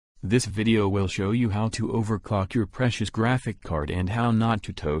This video will show you how to overclock your precious graphic card and how not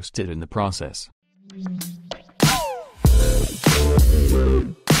to toast it in the process.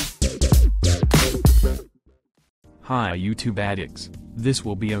 Hi YouTube addicts, this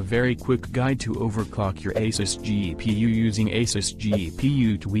will be a very quick guide to overclock your ASUS GPU using ASUS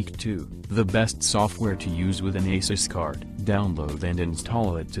GPU Tweak 2, the best software to use with an ASUS card. Download and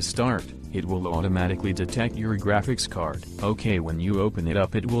install it to start. It will automatically detect your graphics card. Okay, when you open it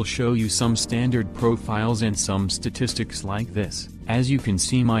up it will show you some standard profiles and some statistics like this. As you can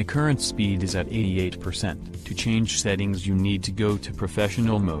see, my current speed is at 88%. To change settings you need to go to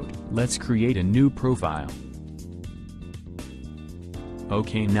professional mode. Let's create a new profile.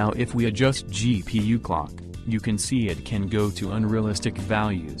 Okay, now if we adjust GPU clock, you can see it can go to unrealistic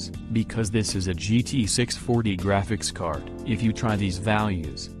values, because this is a GT 640 graphics card. If you try these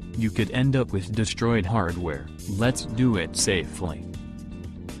values, you could end up with destroyed hardware. Let's do it safely.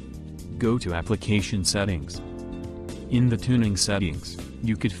 Go to Application Settings. In the Tuning Settings,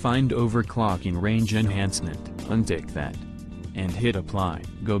 you could find Overclocking Range Enhancement. Untick that. And hit Apply.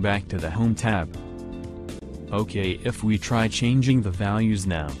 Go back to the Home tab. Okay, if we try changing the values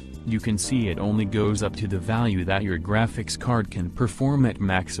now, you can see it only goes up to the value that your graphics card can perform at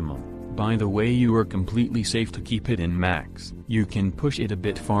maximum. By the way, you are completely safe to keep it in max. You can push it a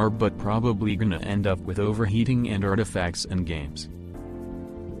bit far but probably gonna end up with overheating and artifacts in games.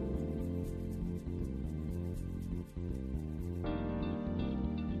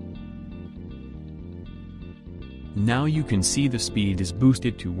 Now you can see the speed is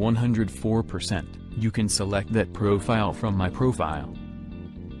boosted to 104%. You can select that profile from my profile.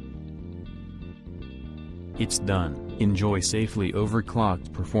 It's done. Enjoy safely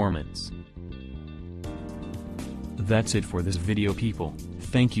overclocked performance. That's it for this video, people.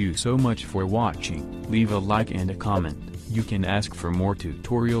 Thank you so much for watching. Leave a like and a comment. You can ask for more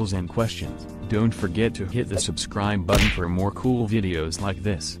tutorials and questions. Don't forget to hit the subscribe button for more cool videos like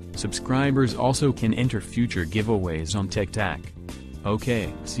this. Subscribers also can enter future giveaways on TechTac.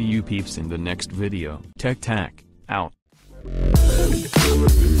 Okay, see you peeps in the next video. TechTac, out.